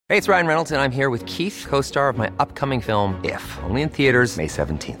Hey, it's Ryan Reynolds, and I'm here with Keith, co-star of my upcoming film, If, only in theaters May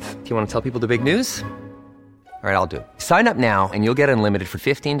 17th. Do you want to tell people the big news? All right, I'll do it. Sign up now and you'll get unlimited for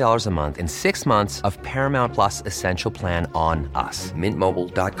 $15 a month and 6 months of Paramount Plus Essential Plan on us.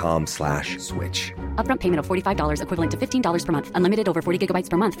 MintMobile.com/switch. Upfront payment of $45 equivalent to $15 per month. Unlimited over 40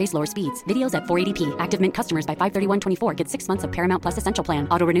 gigabytes per month. Face lower speeds. Videos at 480p. Active Mint customers by 531.24 get 6 months of Paramount Plus Essential Plan.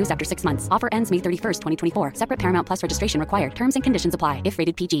 Auto renews after 6 months. Offer ends May 31st, 2024. Separate Paramount Plus registration required. Terms and conditions apply if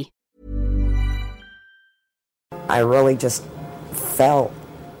rated PG. I really just felt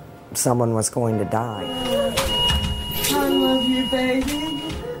someone was going to die. I love you, baby.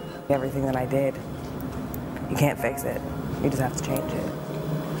 Everything that I did, you can't fix it. You just have to change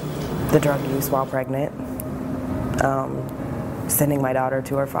it. The drug use while pregnant, sending my daughter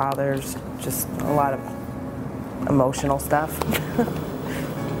to her father's, just a lot of emotional stuff.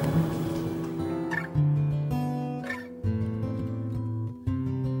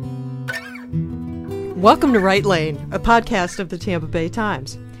 Welcome to Right Lane, a podcast of the Tampa Bay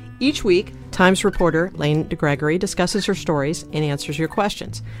Times. Each week, Times reporter Lane DeGregory discusses her stories and answers your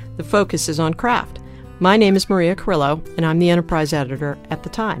questions. The focus is on craft. My name is Maria Carrillo, and I'm the enterprise editor at the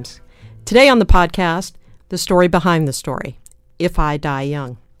Times. Today on the podcast, the story behind the story, If I Die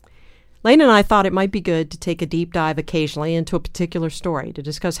Young. Lane and I thought it might be good to take a deep dive occasionally into a particular story to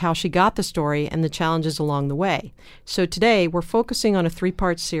discuss how she got the story and the challenges along the way. So today, we're focusing on a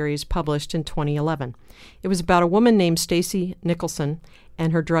 3-part series published in 2011. It was about a woman named Stacy Nicholson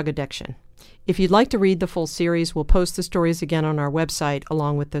and her drug addiction. If you'd like to read the full series, we'll post the stories again on our website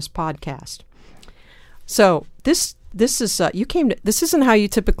along with this podcast. So this is this isn't how you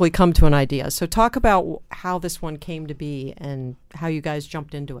typically come to an idea. So talk about how this one came to be and how you guys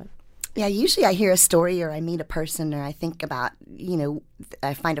jumped into it. Yeah, usually I hear a story or I meet a person or I think about,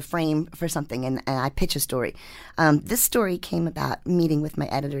 I find a frame for something and I pitch a story. This story came about meeting with my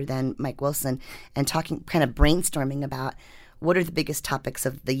editor then, Mike Wilson, and talking, kind of brainstorming about what are the biggest topics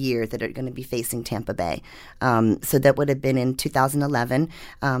of the year that are going to be facing Tampa Bay. So that would have been in 2011.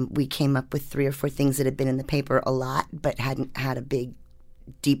 We came up with 3 or 4 things that had been in the paper a lot but hadn't had a big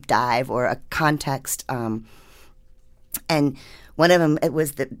deep dive or a context. And one of them, it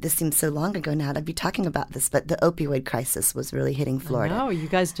was that this seems so long ago now to be talking about this, but the opioid crisis was really hitting Florida. Oh, you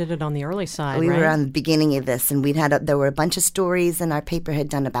guys did it on the early side, We right? were on the beginning of this, and there were a bunch of stories, and our paper had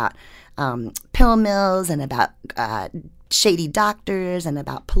done about pill mills and about shady doctors and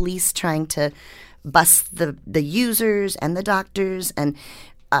about police trying to bust the users and the doctors and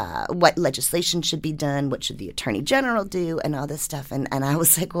what legislation should be done, what should the attorney general do, and all this stuff. And I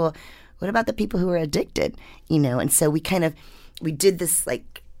was like, well, what about the people who are addicted? And so we did this,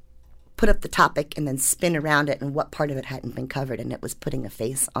 like, put up the topic and then spin around it and what part of it hadn't been covered, and it was putting a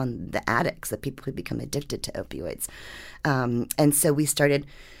face on the addicts, the people who become addicted to opioids. And so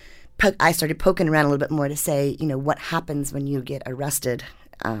I started poking around a little bit more to say, what happens when you get arrested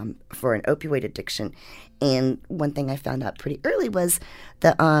for an opioid addiction. And one thing I found out pretty early was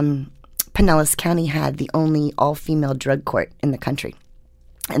that Pinellas County had the only all-female drug court in the country.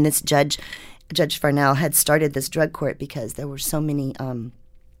 And this Judge Farnell, had started this drug court because there were so many,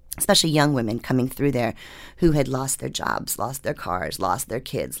 especially young women coming through there who had lost their jobs, lost their cars, lost their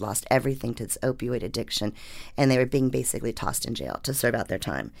kids, lost everything to this opioid addiction. And they were being basically tossed in jail to serve out their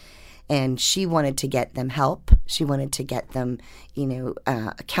time. And she wanted to get them help. She wanted to get them,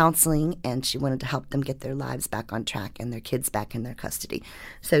 counseling, and she wanted to help them get their lives back on track and their kids back in their custody.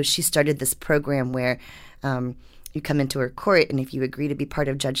 So she started this program where you come into her court, and if you agree to be part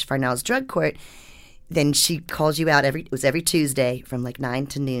of Judge Farnell's drug court, then she calls you out every Tuesday from like 9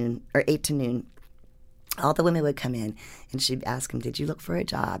 to noon or 8 to noon. All the women would come in, and she'd ask them, did you look for a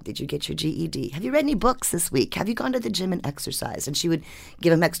job? Did you get your GED? Have you read any books this week? Have you gone to the gym and exercised? And she would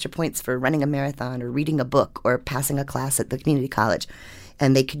give them extra points for running a marathon or reading a book or passing a class at the community college.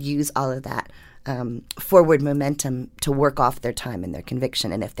 And they could use all of that forward momentum to work off their time and their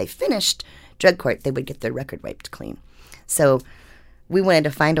conviction. And if they finished drug court, they would get their record wiped clean. So we wanted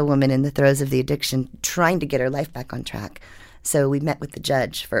to find a woman in the throes of the addiction trying to get her life back on track. So we met with the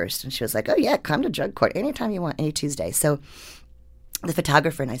judge first, and she was like, oh, yeah, come to drug court anytime you want, any Tuesday. So the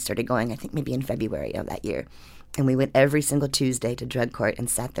photographer and I started going, I think maybe in February of that year. And we went every single Tuesday to drug court and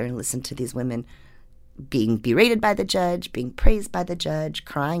sat there and listened to these women being berated by the judge, being praised by the judge,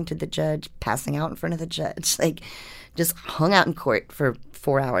 crying to the judge, passing out in front of the judge, like just hung out in court for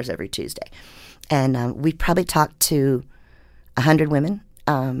 4 hours every Tuesday. And we probably talked to 100 women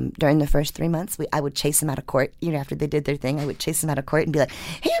during the first 3 months. I would chase them out of court. After they did their thing, I would chase them out of court and be like,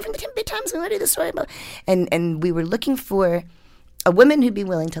 hey, from the Tampa Bay Times, we want to do this story about. And we were looking for a woman who'd be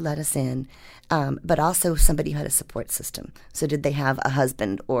willing to let us in, but also somebody who had a support system. So did they have a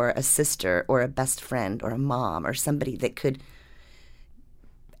husband or a sister or a best friend or a mom or somebody that could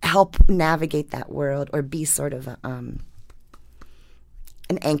help navigate that world or be sort of an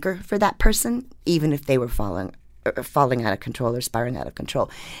anchor for that person, even if they were falling out of control or spiraling out of control.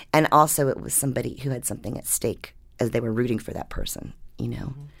 And also it was somebody who had something at stake as they were rooting for that person, you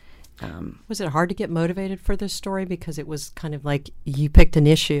know. Was it hard to get motivated for this story because it was kind of like you picked an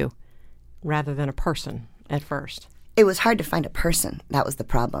issue rather than a person at first? It was hard to find a person. That was the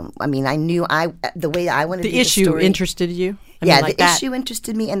problem. I mean, I knew the way I wanted to do the issue story, interested you? The issue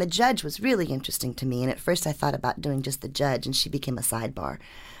interested me, and the judge was really interesting to me. And at first I thought about doing just the judge, and she became a sidebar.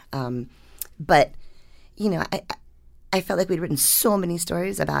 But, you know, I felt like we'd written so many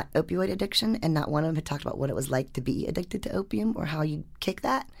stories about opioid addiction, and not one of them had talked about what it was like to be addicted to opium or how you kick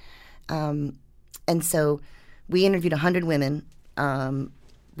that. And so we interviewed 100 women,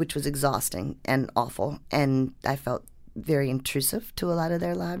 which was exhausting and awful, and I felt very intrusive to a lot of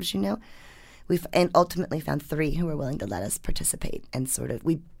their lives, you know. And ultimately found 3 who were willing to let us participate, and sort of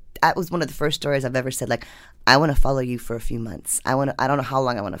that was one of the first stories I've ever said, like, I want to follow you for a few months. I don't know how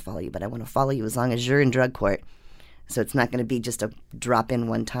long I want to follow you, but I want to follow you as long as you're in drug court. So it's not going to be just a drop in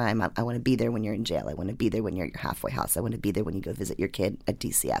one time. I want to be there when you're in jail. I want to be there when you're at your halfway house. I want to be there when you go visit your kid at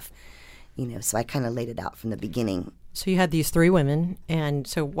DCF. You know, so I kind of laid it out from the beginning. So you had these 3 women, and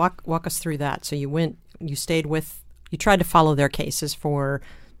so walk us through that. So you tried to follow their cases for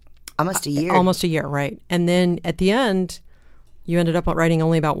almost a year. Almost a year, right? And then at the end, you ended up writing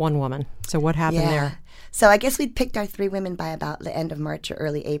only about 1 woman. So what happened there? So I guess we'd picked our 3 women by about the end of March or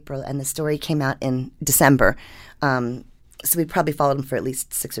early April, and the story came out in December. So we probably followed them for at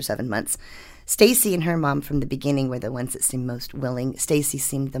least 6 or 7 months. Stacy and her mom from the beginning were the ones that seemed most willing. Stacy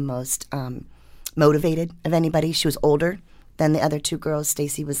seemed the most motivated of anybody. She was older than the other 2 girls.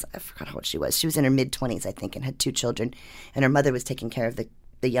 Stacy was, I forgot how old she was. She was in her mid-20s, I think, and had 2 children. And her mother was taking care of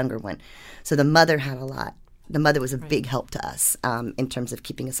the younger one. So the mother had a lot. The mother was a big help to us in terms of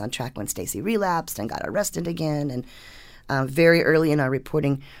keeping us on track when Stacy relapsed and got arrested again. And very early in our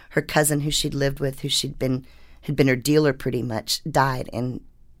reporting, her cousin who she'd lived with, who had been her dealer pretty much, died in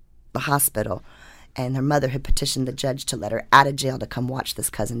the hospital, and her mother had petitioned the judge to let her out of jail to come watch this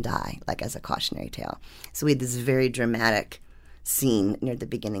cousin die, like as a cautionary tale. So we had this very dramatic scene near the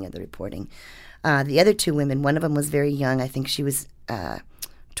beginning of the reporting. The other 2 women, one of them was very young. I think she was,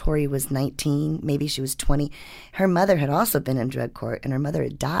 Tori was 19, maybe she was 20. Her mother had also been in drug court, and her mother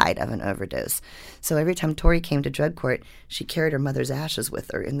had died of an overdose. So every time Tori came to drug court, she carried her mother's ashes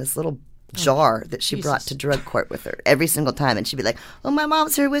with her in this little jar that she brought to drug court with her every single time. And she'd be like, oh, my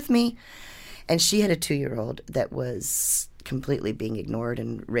mom's here with me. And she had a 2-year-old that was completely being ignored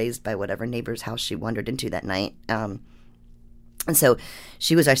and raised by whatever neighbor's house she wandered into that night. And so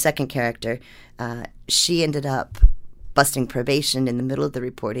she was our second character. She ended up busting probation in the middle of the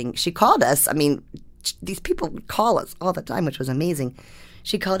reporting. She called us. I mean, these people would call us all the time, which was amazing.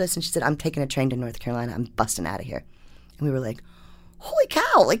 She called us and she said, I'm taking a train to North Carolina. I'm busting out of here. And we were like, holy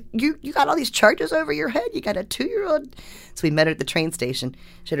cow, like you got all these charges over your head? You got a 2-year-old? So we met her at the train station.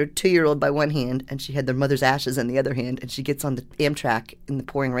 She had her 2-year-old by one hand, and she had their mother's ashes in the other hand, and she gets on the Amtrak in the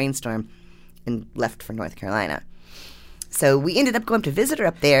pouring rainstorm and left for North Carolina. So we ended up going to visit her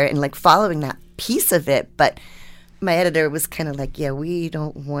up there and like following that piece of it, but my editor was kind of like, yeah, we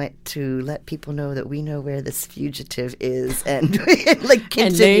don't want to let people know that we know where this fugitive is, and like continue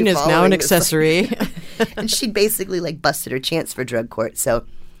and Nain is now an this. accessory. And she basically like busted her chance for drug court. So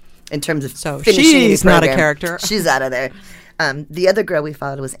in terms of finishing she's the program, not a character. She's out of there. The other girl we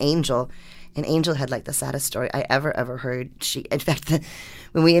followed was Angel, and Angel had like the saddest story I ever heard. In fact,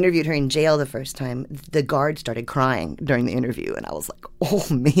 when we interviewed her in jail the first time, the guard started crying during the interview, and I was like, oh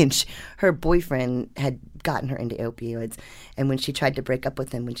man, her boyfriend had gotten her into opioids, and when she tried to break up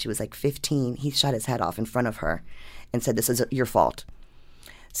with him when she was like 15, he shot his head off in front of her and said, this is your fault.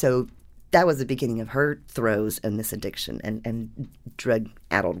 So that was the beginning of her throes in this addiction and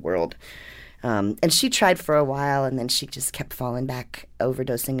drug-addled world. And she tried for a while, and then she just kept falling back,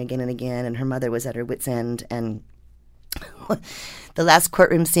 overdosing again and again, and her mother was at her wit's end. And the last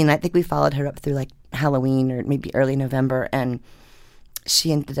courtroom scene, I think we followed her up through like Halloween or maybe early November, and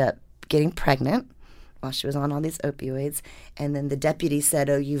she ended up getting pregnant while she was on all these opioids. And then the deputy said,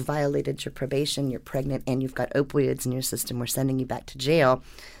 oh, you violated your probation, you're pregnant, and you've got opioids in your system. We're sending you back to jail.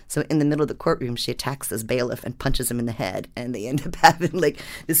 So in the middle of the courtroom, she attacks this bailiff and punches him in the head. And they end up having like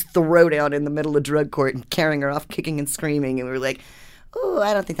this throwdown in the middle of drug court and carrying her off kicking and screaming. And we were like, oh,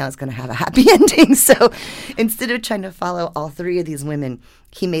 I don't think that was going to have a happy ending. So instead of trying to follow all three of these women,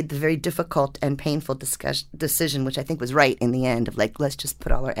 he made the very difficult and painful decision, which I think was right in the end, of like, let's just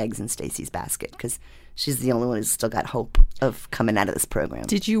put all our eggs in Stacy's basket because she's the only one who's still got hope of coming out of this program.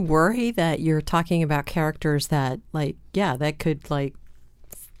 Did you worry that you're talking about characters that, like, yeah, that could, like,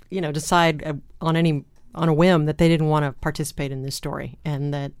 you know, decide on a whim that they didn't want to participate in this story,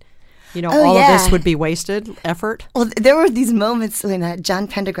 and that, you know, all of this would be wasted effort? Well, there were these moments when John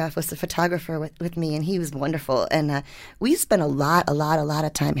Pendergraph was the photographer with me, and he was wonderful. And we spent a lot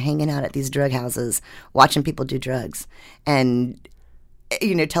of time hanging out at these drug houses, watching people do drugs, and,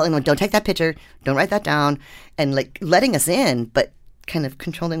 you know, telling them, don't take that picture, don't write that down, and, like, letting us in, but kind of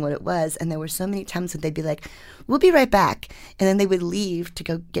controlling what it was. And there were so many times that they'd be like, we'll be right back. And then they would leave to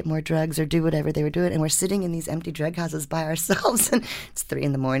go get more drugs or do whatever they were doing. And we're sitting in these empty drug houses by ourselves. And it's 3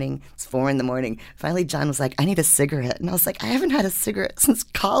 a.m, it's 4 a.m. Finally, John was like, I need a cigarette. And I was like, I haven't had a cigarette since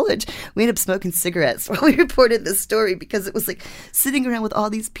college. We ended up smoking cigarettes while we reported this story because it was like sitting around with all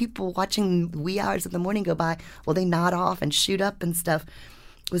these people watching wee hours of the morning go by while they nod off and shoot up and stuff.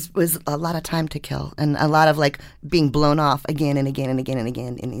 Was a lot of time to kill and a lot of, like, being blown off again and again and again and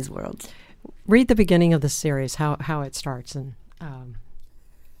again in these worlds. Read the beginning of the series, how it starts. And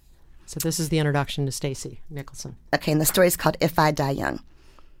so this is the introduction to Stacy Nicholson. Okay, and the story's called If I Die Young.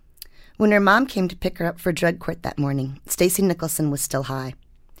 When her mom came to pick her up for drug court that morning, Stacy Nicholson was still high.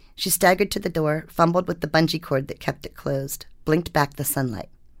 She staggered to the door, fumbled with the bungee cord that kept it closed, blinked back the sunlight.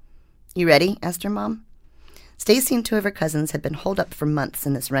 You ready? Asked her mom. Stacy and 2 of her cousins had been holed up for months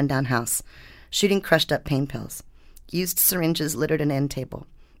in this rundown house, shooting crushed-up pain pills. Used syringes littered an end table.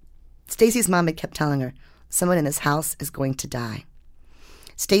 Stacy's mom had kept telling her, someone in this house is going to die.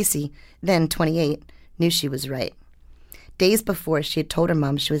 Stacy, then 28, knew she was right. Days before, she had told her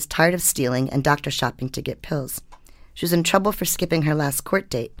mom she was tired of stealing and doctor shopping to get pills. She was in trouble for skipping her last court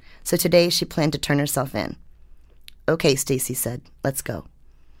date, so today she planned to turn herself in. Okay, Stacy said, let's go.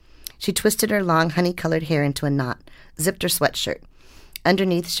 She twisted her long, honey-colored hair into a knot, zipped her sweatshirt.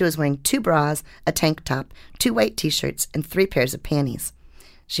 Underneath, she was wearing 2 bras, a tank top, 2 white T-shirts, and 3 pairs of panties.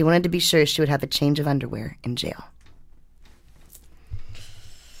 She wanted to be sure she would have a change of underwear in jail.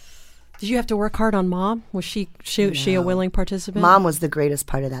 Did you have to work hard on Mom? Was she a willing participant? Mom was the greatest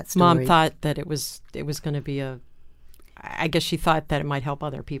part of that story. Mom thought that it was going to be I guess she thought that it might help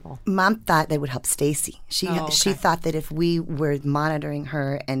other people. Mom thought that would help Stacy. She thought that if we were monitoring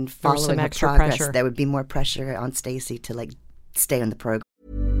her and following her progress, pressure. There would be more pressure on Stacy to, like, stay on the program.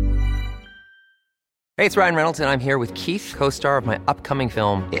 Hey, it's Ryan Reynolds, and I'm here with Keith, co-star of my upcoming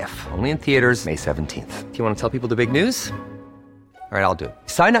film, If, only in theaters May 17th. Do you want to tell people the big news? All right, I'll do it.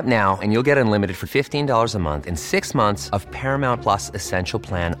 Sign up now and you'll get unlimited for $15 a month and 6 months of Paramount Plus Essential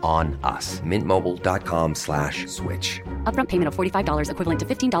Plan on us. MintMobile.com/switch. Upfront payment of $45 equivalent to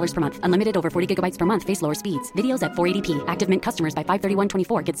 $15 per month. Unlimited over 40 gigabytes per month. Face lower speeds. Videos at 480p. Active Mint customers by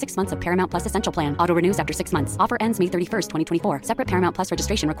 531.24 get 6 months of Paramount Plus Essential Plan. Auto renews after 6 months. Offer ends May 31st, 2024. Separate Paramount Plus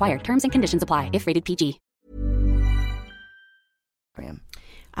registration required. Terms and conditions apply if rated PG.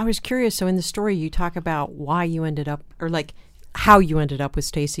 I was curious. So in the story, you talk about why you ended up, or like how you ended up with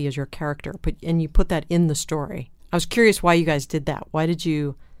Stacy as your character, and you put that in the story. I was curious why you guys did that. Why did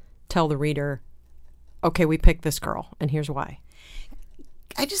you tell the reader, okay, we picked this girl, and here's why?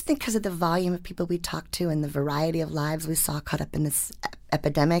 I just think because of the volume of people we talked to and the variety of lives we saw caught up in this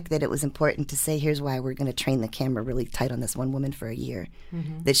epidemic, that it was important to say, here's why we're going to train the camera really tight on this one woman for a year.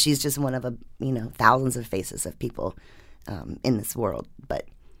 Mm-hmm. That she's just one of thousands of faces of people in this world, but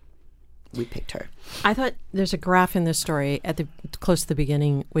we picked her. I thought there's a graph in this story close to the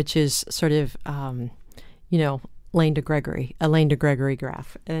beginning, which is sort of, Lane DeGregory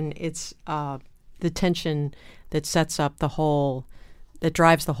graph, and it's the tension that sets up that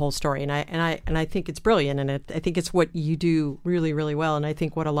drives the whole story, and I think it's brilliant, and I think it's what you do really, really well, and I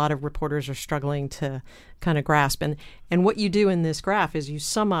think what a lot of reporters are struggling to kind of grasp, and what you do in this graph is you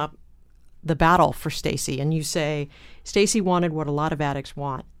sum up the battle for Stacy, and you say Stacy wanted what a lot of addicts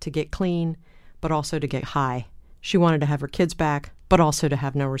want, to get clean, but also to get high. She wanted to have her kids back, but also to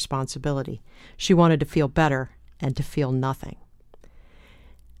have no responsibility. She wanted to feel better and to feel nothing.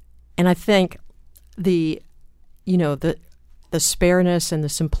 And I think the spareness and the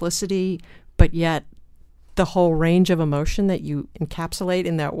simplicity, but yet the whole range of emotion that you encapsulate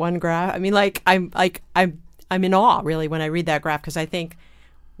in that one graph. I mean, I'm in awe really when I read that graph, because I think,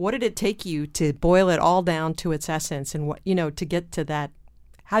 what did it take you to boil it all down to its essence, and to get to that?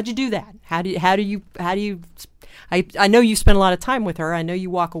 How'd you do that? How do you? I know you spent a lot of time with her. I know you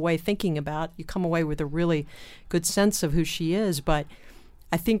walk away thinking about. You come away with a really good sense of who she is. But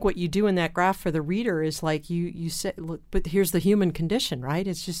I think what you do in that graph for the reader is like you say, look, but here's the human condition, right?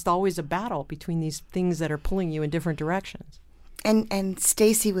 It's just always a battle between these things that are pulling you in different directions. And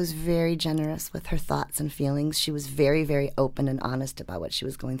Stacy was very generous with her thoughts and feelings. She was very, very open and honest about what she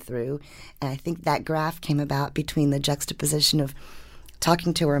was going through. And I think that graph came about between the juxtaposition of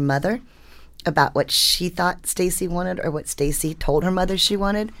talking to her mother about what she thought Stacy wanted or what Stacy told her mother she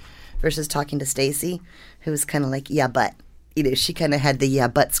wanted versus talking to Stacy, who was kind of like, yeah, but. You know, she kind of had the yeah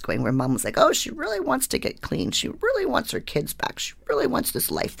buts going where Mom was like, oh, she really wants to get clean. She really wants her kids back. She really wants this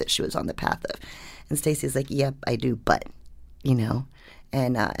life that she was on the path of. And Stacy's like, yep, I do, but, you know.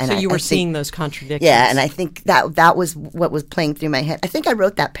 And so you were seeing those contradictions. Yeah, and I think that was what was playing through my head. I think I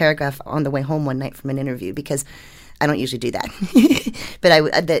wrote that paragraph on the way home one night from an interview because I don't usually do that.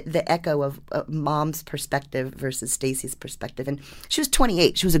 But the echo of Mom's perspective versus Stacy's perspective. And she was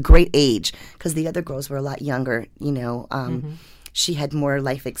 28. She was a great age because the other girls were a lot younger, you know. She had more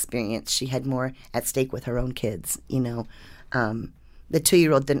life experience. She had more at stake with her own kids, you know. The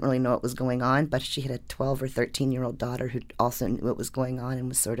 2-year-old didn't really know what was going on, but she had a 12 or 13-year-old daughter who also knew what was going on and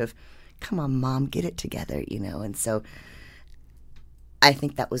was sort of, come on, Mom, get it together, you know. And so I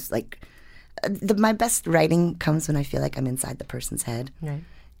think that was like... my best writing comes when I feel like I'm inside the person's head. Right.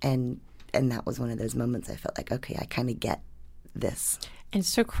 And that was one of those moments I felt like, okay, I kind of get this. And it's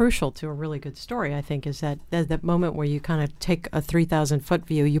so crucial to a really good story, I think, is that moment where you kind of take a 3,000-foot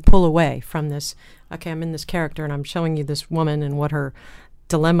view, you pull away from this, okay, I'm in this character and I'm showing you this woman and what her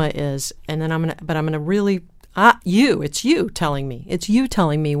dilemma is, and then I'm going to really, it's you telling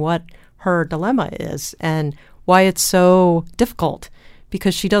me what her dilemma is and why it's so difficult.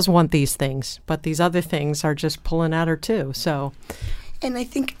 Because she does want these things, but these other things are just pulling at her too. So, and I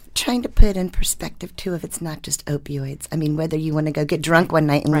think trying to put it in perspective too, if it's not just opioids. I mean, whether you want to go get drunk one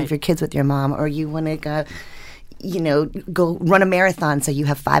night and leave your kids with your mom, or you want to go, you know, go run a marathon so you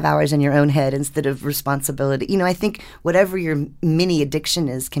have 5 hours in your own head instead of responsibility. You know, I think whatever your mini addiction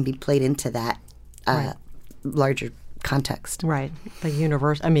is can be played into that larger context. Right. The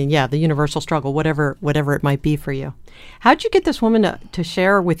universal struggle, whatever it might be for you. How'd you get this woman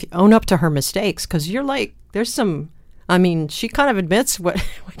to own up to her mistakes? Because you're like, there's some, I mean, she kind of admits what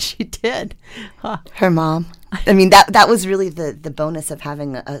she did. Huh. Her mom. I mean, that was really the bonus of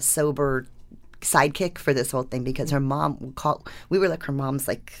having a sober sidekick for this whole thing, because her mom would call, we were like her mom's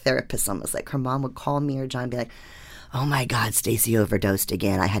like therapist almost. Like her mom would call me or John and be like, oh my God, Stacy overdosed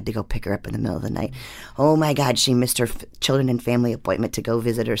again. I had to go pick her up in the middle of the night. Oh my God, she missed her children and family appointment to go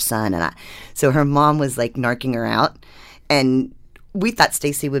visit her son. So her mom was like narking her out. And we thought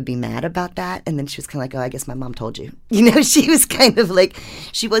Stacy would be mad about that. And then she was kind of like, oh, I guess my mom told you. You know, she was kind of like,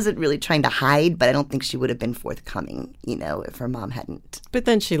 she wasn't really trying to hide, but I don't think she would have been forthcoming, you know, if her mom hadn't. But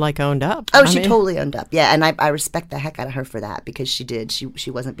then she like owned up. Oh, she totally owned up. Yeah, and I respect the heck out of her for that, because she did.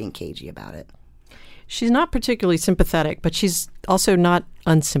 She wasn't being cagey about it. She's not particularly sympathetic, but she's also not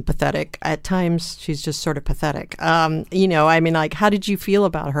unsympathetic. At times, she's just sort of pathetic. You know, I mean, like, how did you feel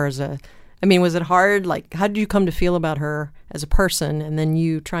about her was it hard? Like, how did you come to feel about her as a person, and then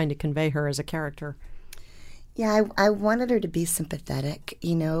you trying to convey her as a character? Yeah, I wanted her to be sympathetic,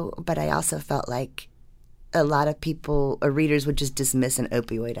 you know, but I also felt like a lot of people or readers would just dismiss an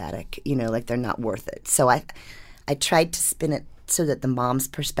opioid addict, you know, like they're not worth it. So I tried to spin it so that the mom's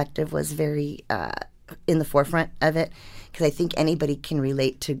perspective was very in the forefront of it, because I think anybody can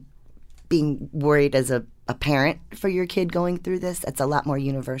relate to being worried as a parent for your kid going through this. That's a lot more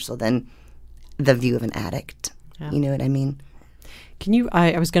universal than the view of an addict. Yeah. You know what I mean? Can you?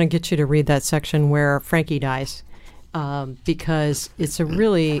 I was going to get you to read that section where Frankie dies, because it's a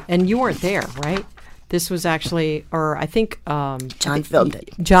really, and you weren't there, right? This was actually, or I think John filmed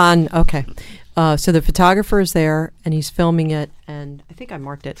it. John, okay. So the photographer is there, and he's filming it, and I think I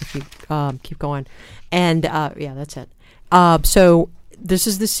marked it if you keep going. And, yeah, that's it. So this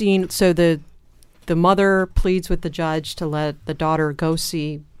is the scene. So the mother pleads with the judge to let the daughter go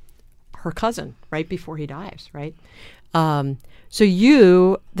see her cousin right before he dies, right?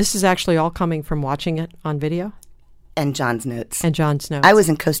 So this is actually all coming from watching it on video? And John's notes. I was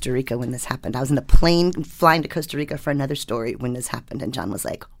in Costa Rica when this happened. I was in the plane flying to Costa Rica for another story when this happened. And John was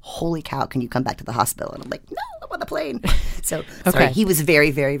like, holy cow, can you come back to the hospital? And I'm like, no, I'm on the plane. So sorry, he was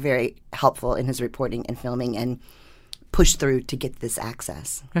very, very, very helpful in his reporting and filming and pushed through to get this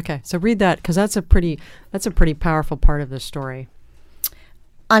access. Okay, so read that, because that's a pretty powerful part of the story.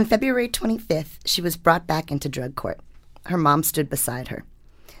 On February 25th, she was brought back into drug court. Her mom stood beside her.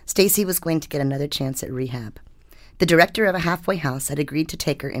 Stacy was going to get another chance at rehab. The director of a halfway house had agreed to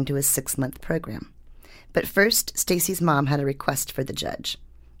take her into his 6-month program. But first, Stacy's mom had a request for the judge.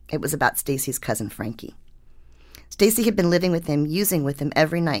 It was about Stacy's cousin, Frankie. Stacy had been living with him, using with him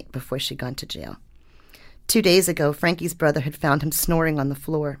every night before she'd gone to jail. 2 days ago, Frankie's brother had found him snoring on the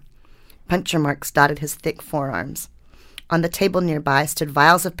floor. Puncture marks dotted his thick forearms. On the table nearby stood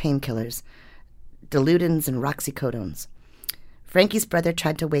vials of painkillers, Dilutins and roxycodones. Frankie's brother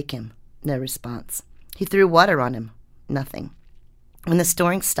tried to wake him. No response. He threw water on him. Nothing. When the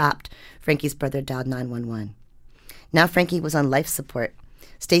snoring stopped, Frankie's brother dialed 911. Now Frankie was on life support.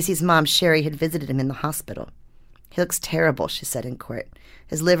 Stacy's mom, Sherry, had visited him in the hospital. He looks terrible, she said in court.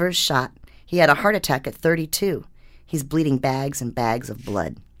 His liver's shot. He had a heart attack at 32. He's bleeding bags and bags of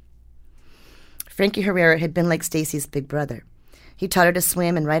blood. Frankie Herrera had been like Stacy's big brother. He taught her to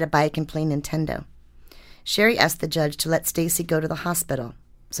swim and ride a bike and play Nintendo. Sherry asked the judge to let Stacy go to the hospital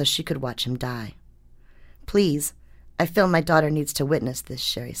so she could watch him die. Please, I feel my daughter needs to witness this,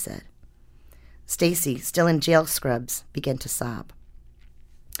 Sherry said. Stacy, still in jail scrubs, began to sob.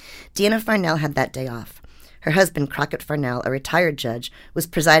 Deanna Farnell had that day off. Her husband, Crockett Farnell, a retired judge, was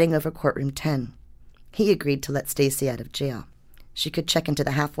presiding over courtroom 10. He agreed to let Stacy out of jail. She could check into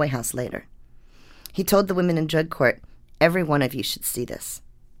the halfway house later. He told the women in drug court, every one of you should see this.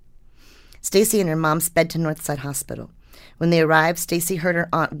 Stacy and her mom sped to Northside Hospital. When they arrived, Stacy heard her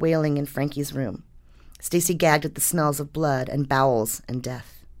aunt wailing in Frankie's room. Stacy gagged at the smells of blood and bowels and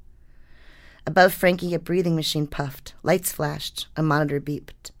death. Above Frankie, a breathing machine puffed. Lights flashed. A monitor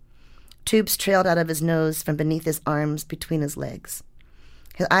beeped. Tubes trailed out of his nose from beneath his arms, between his legs.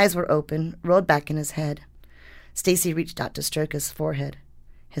 His eyes were open, rolled back in his head. Stacy reached out to stroke his forehead.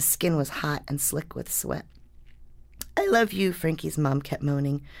 His skin was hot and slick with sweat. I love you, Frankie's mom kept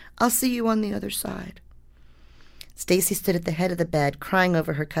moaning. I'll see you on the other side. Stacy stood at the head of the bed, crying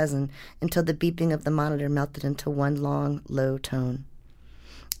over her cousin, until the beeping of the monitor melted into one long, low tone.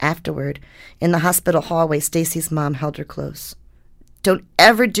 Afterward, in the hospital hallway, Stacy's mom held her close. Don't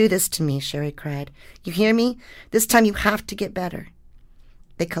ever do this to me, Sherry cried. You hear me? This time you have to get better.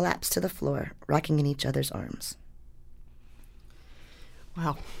 They collapsed to the floor, rocking in each other's arms.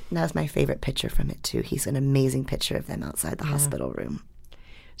 Wow. That was my favorite picture from it, too. He's an amazing picture of them outside the hospital room.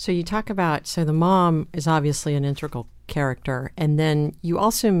 So you talk about, so the mom is obviously an integral character, and then you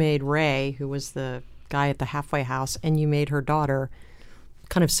also made Ray, who was the guy at the halfway house, and you made her daughter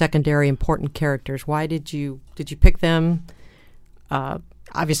kind of secondary important characters. Why did you pick them?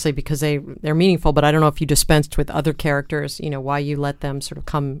 Obviously because they're meaningful, but I don't know if you dispensed with other characters, why you let them sort of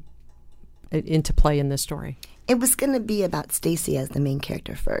come into play in this story. It was going to be about Stacy as the main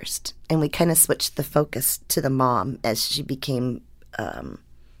character first, and we kind of switched the focus to the mom as she became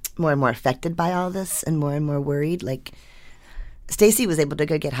more and more affected by all this and more worried. Like, Stacy was able to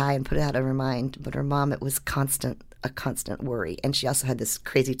go get high and put it out of her mind, but her mom, it was a constant worry. And she also had this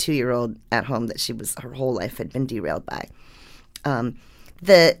crazy 2-year-old at home that her whole life had been derailed by.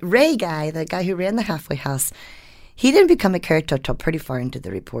 The Ray guy, the guy who ran the halfway house, he didn't become a character until pretty far into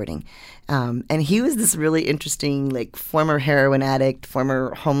the reporting. And he was this really interesting, former heroin addict,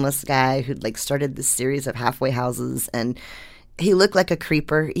 former homeless guy who'd, started this series of halfway houses. And he looked like a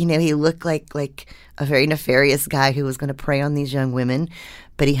creeper. He looked like a very nefarious guy who was going to prey on these young women,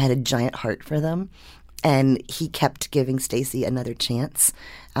 but he had a giant heart for them. And he kept giving Stacy another chance.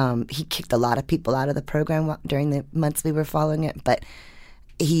 He kicked a lot of people out of the program during the months we were following it, but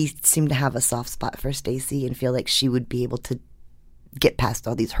he seemed to have a soft spot for Stacy and feel like she would be able to get past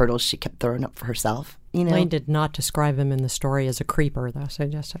all these hurdles she kept throwing up for herself. Lane did not describe him in the story as a creeper, though. So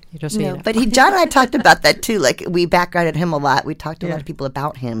you just no, but John and I talked about that too. We backgrounded him a lot. We talked to a lot of people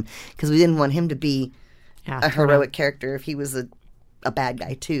about him because we didn't want him to be a heroic character if he was a bad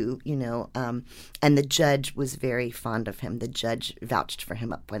guy too, and the judge was very fond of him. The judge vouched for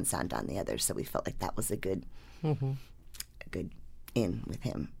him up one side, down the other, so we felt like that was a good in with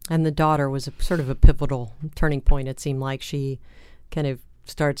him. And the daughter was sort of a pivotal turning point. It seemed like she kind of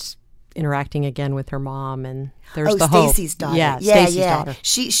starts interacting again with her mom, and there's the hope. Stacy's daughter. Yeah, Stacy's daughter.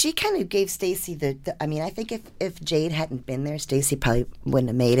 She kind of gave Stacy I think if Jade hadn't been there, Stacy probably wouldn't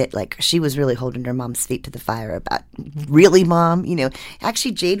have made it. She was really holding her mom's feet to the fire about, really, Mom?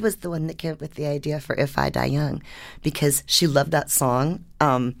 Actually, Jade was the one that came up with the idea for If I Die Young, because she loved that song,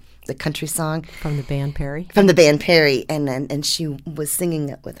 the country song. From the band Perry? From the band Perry, and she was singing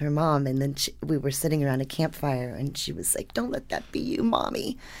it with her mom, and then we were sitting around a campfire, and she was like, don't let that be you,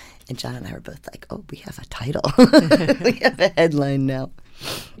 Mommy. And John and I were both like, oh, we have a title. We have a headline now.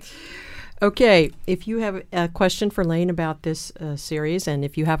 Okay, if you have a question for Lane about this series, and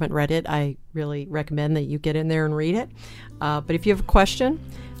if you haven't read it, I really recommend that you get in there and read it. But if you have a question,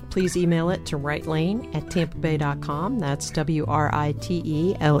 please email it to writelane@tampabay.com. That's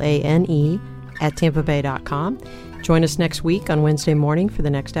WRITELANE @tampabay.com. Join us next week on Wednesday morning for the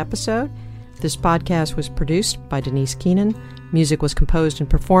next episode. This podcast was produced by Denise Keenan. Music was composed and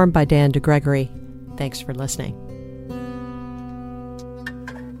performed by Dan DeGregory. Thanks for listening.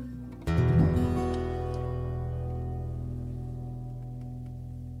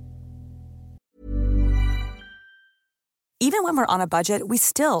 Even when we're on a budget, we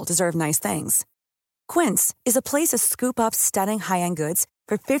still deserve nice things. Quince is a place to scoop up stunning high-end goods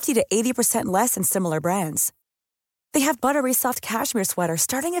for 50 to 80% less than similar brands. They have buttery soft cashmere sweaters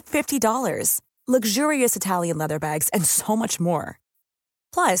starting at $50, luxurious Italian leather bags, and so much more.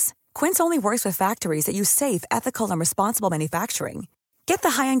 Plus, Quince only works with factories that use safe, ethical, and responsible manufacturing. Get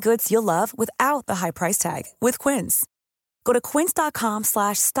the high-end goods you'll love without the high price tag with Quince. Go to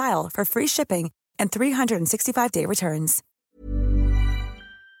quince.com/style for free shipping and 365-day returns.